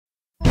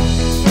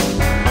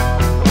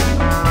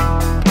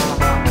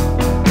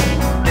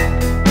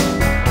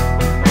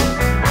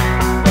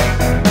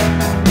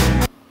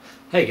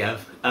Hey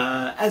Gav,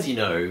 as you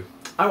know,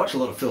 I watch a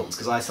lot of films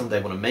because I someday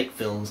want to make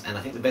films, and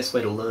I think the best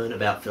way to learn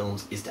about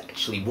films is to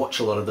actually watch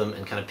a lot of them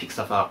and kind of pick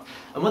stuff up.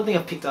 And one thing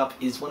I've picked up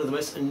is one of the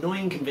most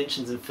annoying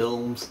conventions in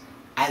films,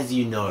 as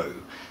you know.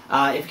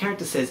 If a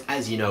character says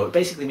as you know, it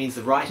basically means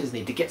the writers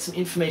need to get some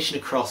information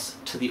across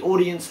to the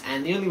audience,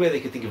 and the only way they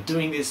could think of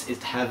doing this is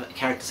to have a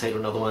character say to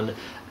another one,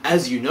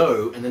 as you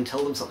know, and then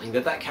tell them something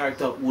that that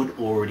character would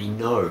already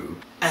know.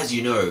 As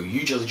you know,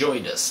 you just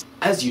joined us.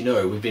 As you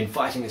know, we've been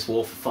fighting this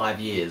war for 5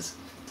 years.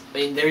 I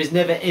mean, there is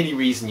never any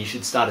reason you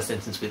should start a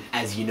sentence with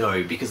as you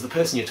know, because the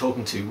person you're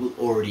talking to will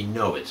already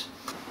know it.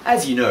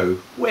 As you know,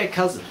 we're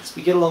cousins.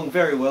 We get along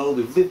very well,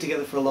 we've lived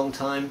together for a long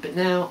time, but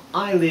now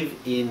I live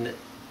in...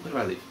 where do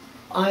I live?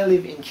 I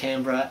live in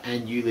Canberra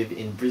and you live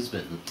in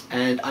Brisbane,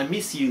 and I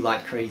miss you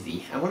like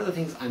crazy. And one of the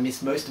things I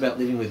miss most about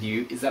living with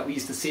you is that we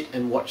used to sit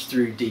and watch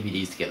through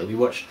DVDs together. We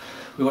watched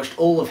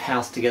all of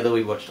House together,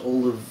 we watched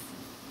all of,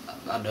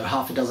 I don't know,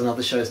 half a dozen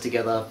other shows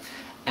together,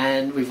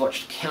 and we've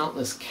watched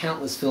countless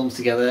films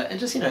together and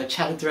just, you know,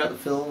 chatted throughout the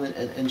film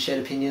and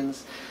shared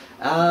opinions.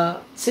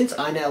 Since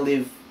I now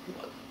live,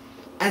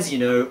 as you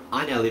know,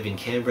 I now live in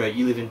Canberra,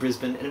 you live in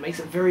Brisbane, and it makes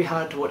it very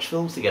hard to watch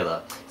films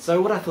together.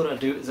 So what I thought I'd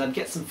do is I'd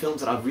get some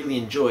films that I've really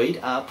enjoyed,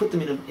 put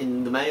them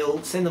in the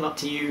mail, send them up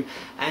to you,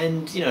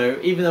 and, you know,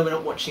 even though we're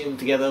not watching them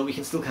together, we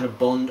can still kind of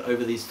bond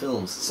over these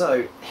films.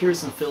 So here are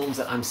some films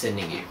that I'm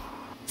sending you.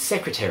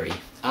 Secretary.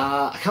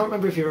 I can't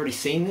remember if you've already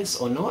seen this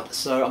or not,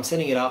 so I'm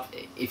sending it up.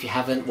 If you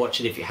haven't,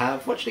 watch it. If you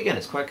have, watch it again,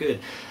 it's quite good.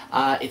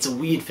 It's a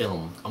weird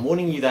film. I'm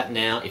warning you that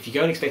now. If you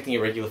go in expecting a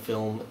regular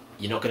film,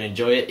 you're not going to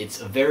enjoy it. It's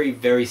a very,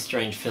 very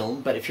strange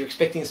film, but if you're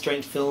expecting a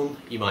strange film,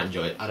 you might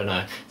enjoy it. I don't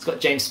know. It's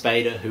got James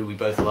Spader, who we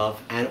both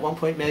love, and at one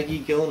point Maggie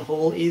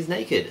Gyllenhaal is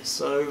naked,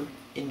 so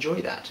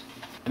enjoy that.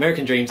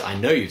 American Dreams I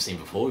know you've seen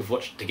before, we've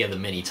watched it together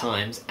many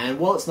times, and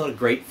while it's not a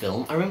great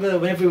film, I remember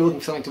whenever we were looking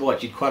for something to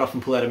watch, you'd quite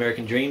often pull out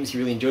American Dreams. You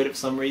really enjoyed it for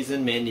some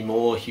reason. Mandy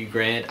Moore, Hugh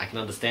Grant, I can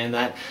understand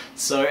that.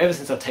 So ever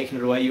since I've taken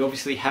it away, you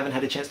obviously haven't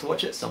had a chance to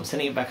watch it, so I'm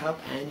sending it back up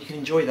and you can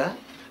enjoy that.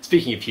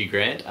 Speaking of Hugh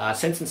Grant,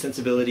 Sense and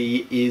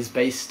Sensibility is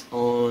based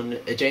on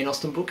a Jane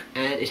Austen book,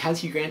 and it has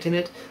Hugh Grant in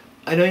it.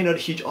 I know you're not a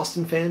huge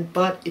Austen fan,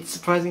 but it's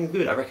surprisingly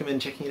good. I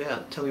recommend checking it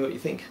out. Tell me what you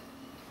think.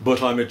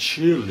 But I'm a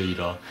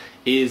Cheerleader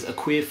is a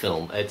queer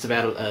film. It's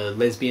about a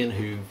lesbian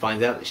who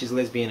finds out that she's a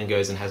lesbian and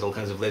goes and has all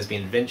kinds of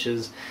lesbian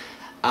adventures.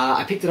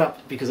 I picked it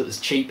up because it was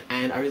cheap,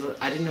 and I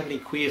didn't have any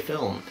queer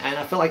film, and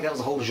I felt like that was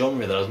a whole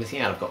genre that I was missing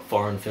out. I've got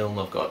foreign film,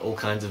 I've got all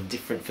kinds of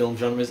different film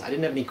genres. I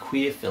didn't have any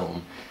queer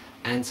film,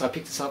 and so I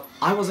picked this up.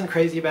 I wasn't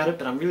crazy about it,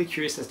 but I'm really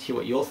curious as to hear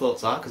what your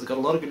thoughts are, because it got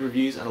a lot of good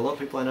reviews and a lot of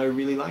people I know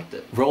really liked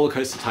it. Roller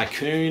Coaster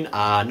Tycoon,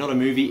 not a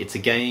movie, it's a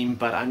game,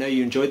 but I know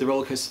you enjoyed the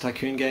Roller Coaster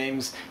Tycoon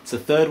games. It's the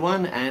third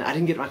one, and I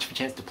didn't get much of a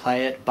chance to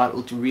play it, but it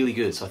looked really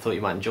good, so I thought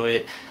you might enjoy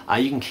it.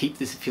 You can keep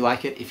this if you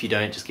like it. If you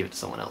don't, just give it to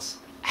someone else.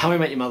 How I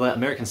Met Your Mother,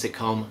 American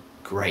sitcom,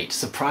 great.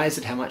 Surprised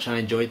at how much I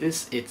enjoyed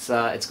this. It's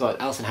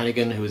got Alison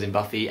Hannigan, who was in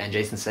Buffy, and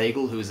Jason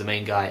Segel, who was the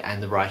main guy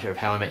and the writer of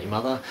How I Met Your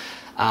Mother.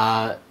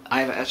 I'm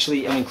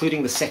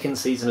including the second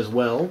season as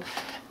well.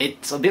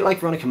 It's a bit like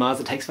Veronica Mars.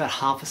 It takes about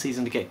half a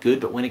season to get good,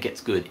 but when it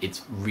gets good,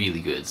 it's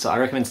really good. So I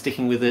recommend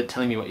sticking with it,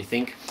 telling me what you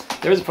think.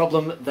 There is a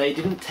problem. They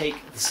didn't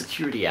take the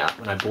security out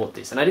when I bought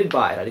this, and I did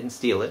buy it. I didn't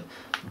steal it,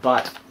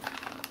 but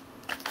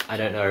I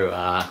don't know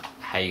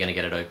how you're going to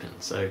get it open.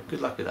 So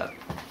good luck with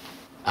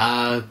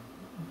that.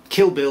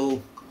 Kill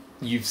Bill,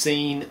 you've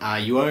seen,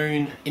 you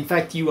own. In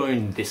fact, you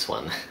own this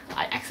one.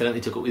 I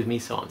accidentally took it with me,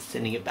 so I'm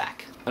sending it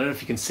back. I don't know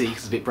if you can see because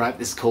it's a bit bright.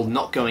 This is called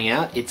Not Going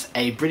Out. It's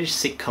a British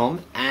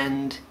sitcom,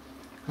 and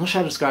I'm not sure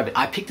how to describe it.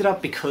 I picked it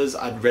up because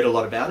I'd read a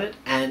lot about it,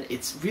 and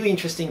it's really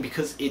interesting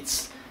because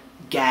it's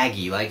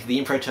gaggy. Like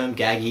the impro term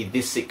gaggy,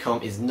 this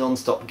sitcom is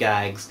non-stop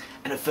gags,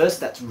 and at first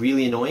that's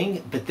really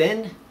annoying, but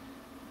then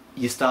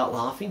you start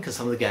laughing because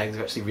some of the gags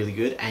are actually really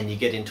good, and you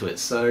get into it.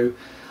 So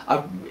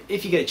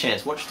if you get a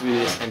chance, watch through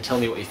this and tell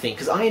me what you think,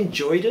 because I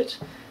enjoyed it,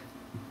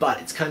 but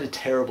it's kind of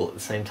terrible at the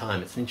same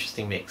time. It's an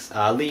interesting mix.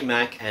 Lee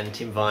Mack and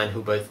Tim Vine,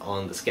 who are both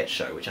on The Sketch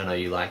Show, which I know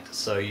you liked,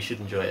 so you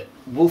should enjoy it.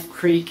 Wolf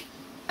Creek,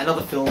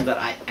 another film that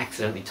I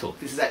accidentally took.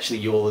 This is actually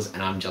yours,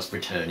 and I'm just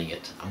returning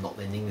it. I'm not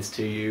lending this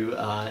to you.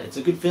 It's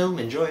a good film,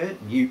 enjoy it.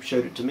 You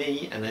showed it to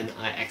me, and then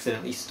I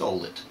accidentally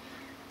stole it.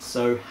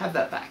 So have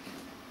that back.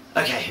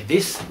 Okay,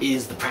 this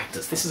is The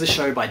Practice. This is a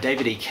show by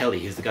David E. Kelly,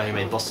 who's the guy who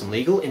made Boston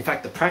Legal. In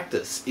fact, The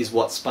Practice is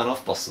what spun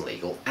off Boston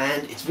Legal,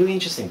 and it's really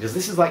interesting because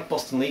this is like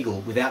Boston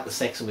Legal without the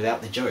sex and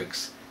without the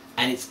jokes,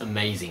 and it's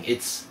amazing.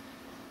 It's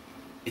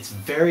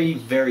very,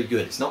 very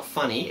good. It's not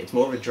funny, it's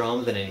more of a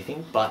drama than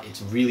anything, but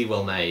it's really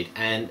well made,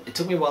 and it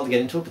took me a while to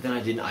get into it, but then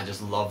I didn't. I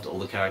just loved all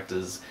the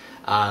characters,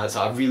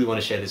 so I really want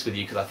to share this with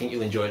you because I think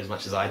you'll enjoy it as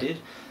much as I did.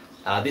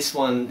 This is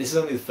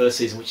only the first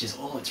season, which is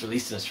all it's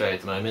released in Australia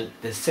at the moment.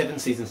 There's 7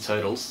 seasons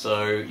total,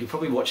 so you'll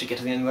probably watch it, get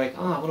to the end and be like,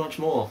 oh, I want to watch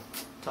more.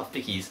 Tough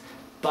pickies.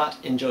 but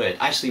enjoy it.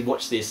 I actually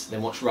watched this,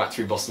 then watched right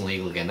through Boston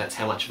Legal again. That's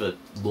how much of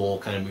a law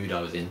kind of mood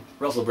I was in.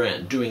 Russell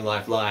Brand, Doing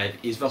Life Live,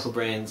 is Russell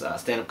Brand's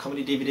stand-up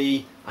comedy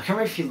DVD. I can't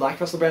remember if you like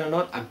Russell Brand or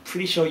not. I'm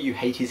pretty sure you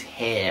hate his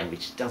hair,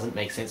 which doesn't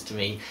make sense to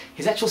me.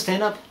 His actual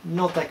stand-up,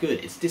 not that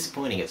good. It's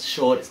disappointing. It's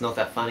short, it's not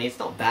that funny, it's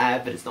not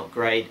bad, but it's not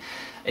great.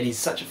 And he's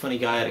such a funny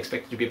guy, I'd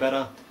expect it to be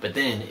better. But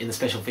then, in the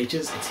special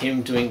features, it's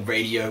him doing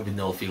radio with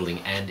Noel Fielding,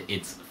 and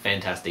it's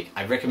fantastic.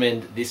 I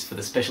recommend this for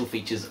the special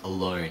features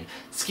alone.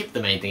 Skip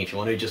the main thing if you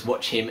want to, just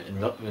watch him and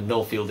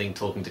Noel Fielding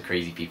talking to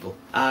crazy people.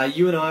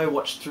 You and I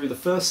watched through the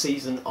first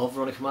season of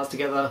Veronica Mars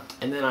together,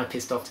 and then I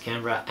pissed off to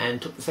Canberra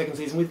and took the second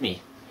season with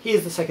me.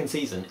 Here's the second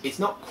season. It's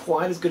not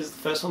quite as good as the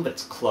first one, but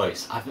it's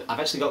close. I've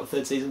actually got the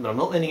third season, but I'm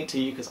not lending it to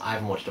you because I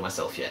haven't watched it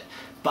myself yet.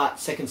 But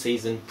second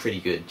season, pretty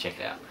good. Check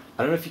it out.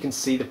 I don't know if you can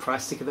see the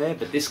price sticker there,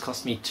 but this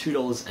cost me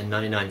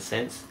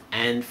 $2.99,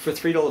 and for a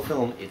 $3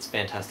 film, it's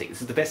fantastic.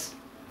 This is the best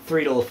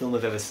 $3 film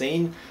I've ever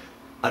seen.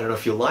 I don't know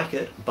if you'll like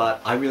it,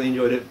 but I really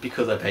enjoyed it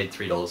because I paid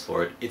 $3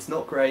 for it. It's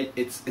not great.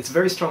 It's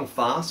very strong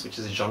farce, which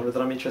is a genre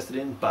that I'm interested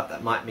in, but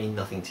that might mean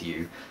nothing to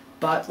you.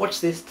 But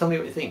watch this, tell me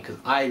what you think, because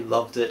I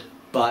loved it,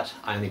 but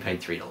I only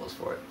paid $3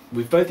 for it.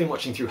 We've both been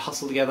watching through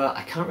Hustle together.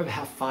 I can't remember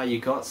how far you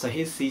got, so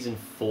here's season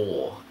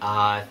 4.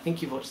 I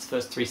think you've watched the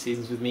first 3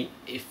 seasons with me.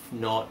 If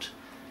not,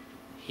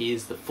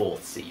 here's the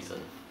 4th season.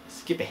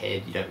 Skip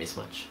ahead, you don't miss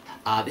much.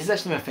 This is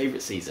actually my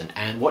favourite season,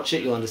 and watch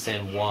it, you'll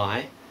understand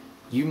why.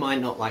 You might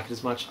not like it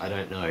as much, I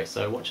don't know,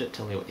 so watch it,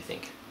 tell me what you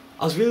think.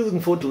 I was really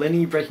looking forward to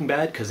lending you Breaking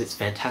Bad because it's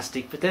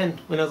fantastic, but then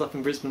when I was up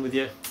in Brisbane with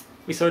you,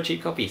 we saw a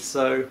cheap copy,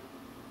 so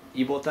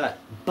you bought that.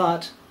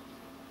 But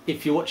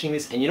if you're watching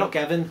this and you're not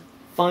Gavin,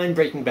 find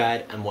Breaking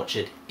Bad and watch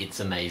it, it's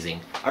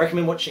amazing. I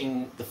recommend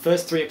watching the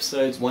first 3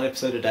 episodes, 1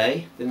 episode a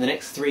day, then the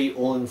next 3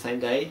 all in the same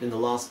day, then the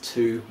last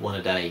 2, 1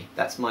 a day.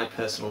 That's my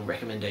personal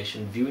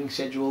recommendation viewing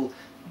schedule.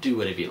 Do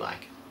whatever you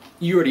like.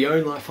 You already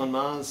own Life on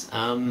Mars.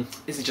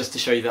 This is just to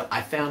show you that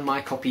I found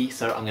my copy,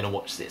 so I'm going to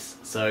watch this.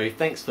 So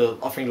thanks for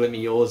offering to lend me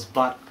yours,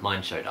 but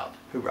mine showed up.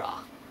 Hoorah.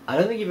 I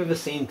don't think you've ever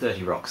seen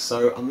 30 Rock,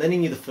 so I'm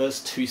lending you the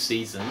first 2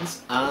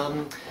 seasons.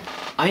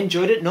 I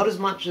enjoyed it, not as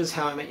much as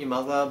How I Met Your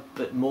Mother,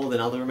 but more than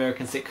other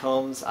American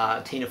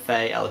sitcoms. Tina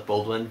Fey, Alec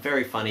Baldwin,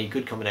 very funny,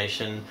 good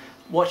combination.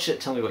 Watch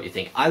it, tell me what you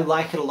think. I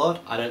like it a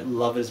lot. I don't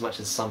love it as much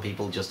as some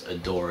people just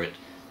adore it.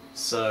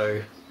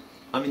 So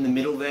I'm in the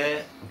middle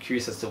there. I'm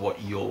curious as to where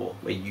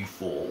you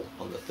fall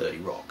on the 30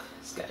 Rock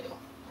scale.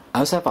 I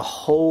also have a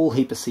whole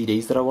heap of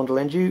CDs that I want to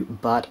lend you,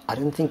 but I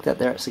don't think that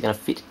they're actually going to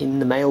fit in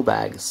the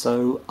mailbag,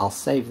 so I'll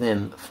save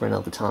them for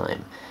another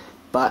time.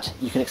 But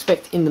you can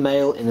expect in the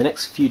mail in the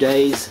next few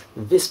days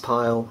this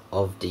pile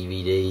of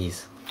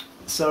DVDs.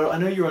 So I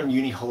know you're on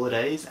uni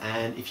holidays,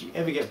 and if you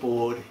ever get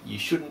bored, you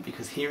shouldn't,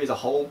 because here is a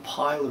whole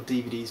pile of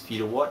DVDs for you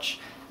to watch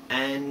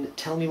and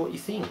tell me what you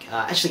think.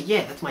 Actually,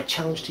 yeah, that's my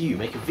challenge to you.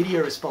 Make a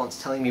video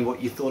response telling me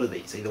what you thought of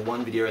these. Either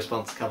one video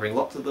response covering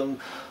lots of them,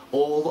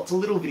 or lots of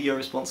little video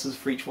responses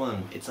for each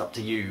one. It's up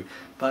to you.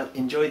 But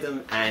enjoy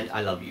them, and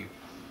I love you.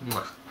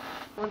 Mwah.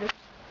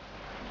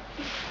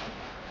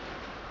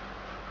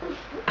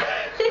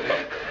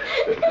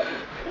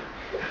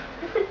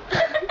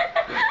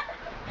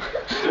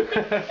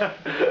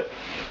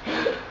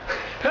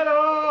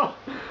 Hello!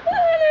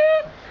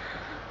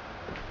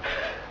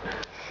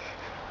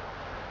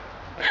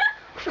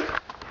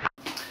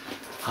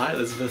 Hi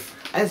Elizabeth.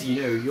 As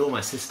you know, you're my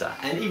sister,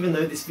 and even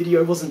though this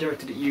video wasn't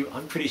directed at you,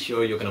 I'm pretty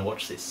sure you're going to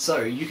watch this,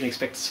 so you can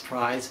expect a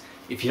surprise.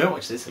 If you don't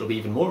watch this, it'll be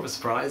even more of a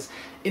surprise.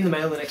 In the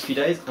mail in the next few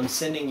days, I'm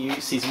sending you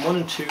season 1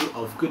 and 2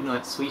 of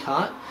Goodnight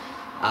Sweetheart,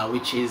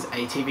 which is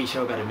a TV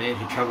show about a man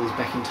who travels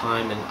back in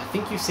time, and I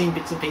think you've seen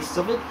bits and pieces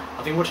of it.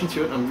 I've been watching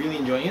through it and I'm really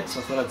enjoying it, so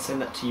I thought I'd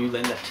send that to you,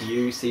 lend that to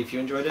you, see if you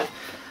enjoyed it.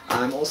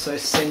 I'm also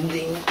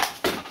sending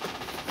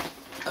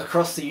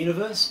Across the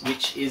Universe,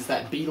 which is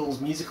that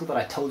Beatles musical that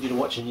I told you to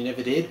watch and you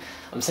never did.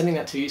 I'm sending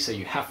that to you, so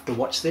you have to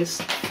watch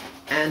this.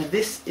 And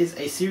this is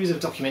a series of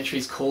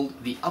documentaries called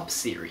the Up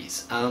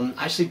series. I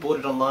actually bought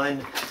it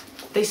online.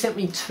 They sent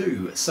me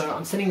 2, so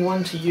I'm sending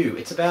one to you.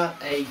 It's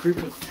about a group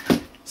of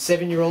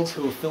 7-year-olds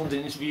who are filmed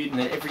and interviewed, and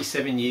then every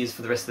 7 years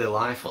for the rest of their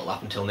life, well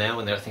up until now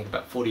when they're I think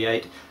about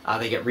 48,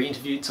 they get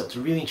re-interviewed, so it's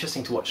really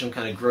interesting to watch them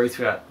kind of grow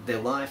throughout their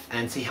life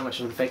and see how much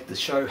of an effect the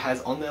show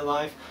has on their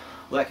life,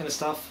 all that kind of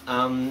stuff.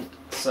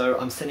 So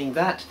I'm sending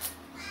that,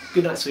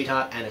 Goodnight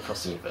Sweetheart, and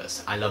Across the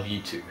Universe. I love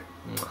you too.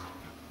 Mwah.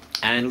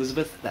 And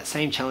Elizabeth, that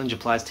same challenge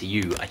applies to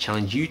you. I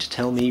challenge you to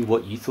tell me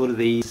what you thought of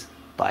these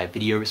by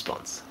video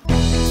response.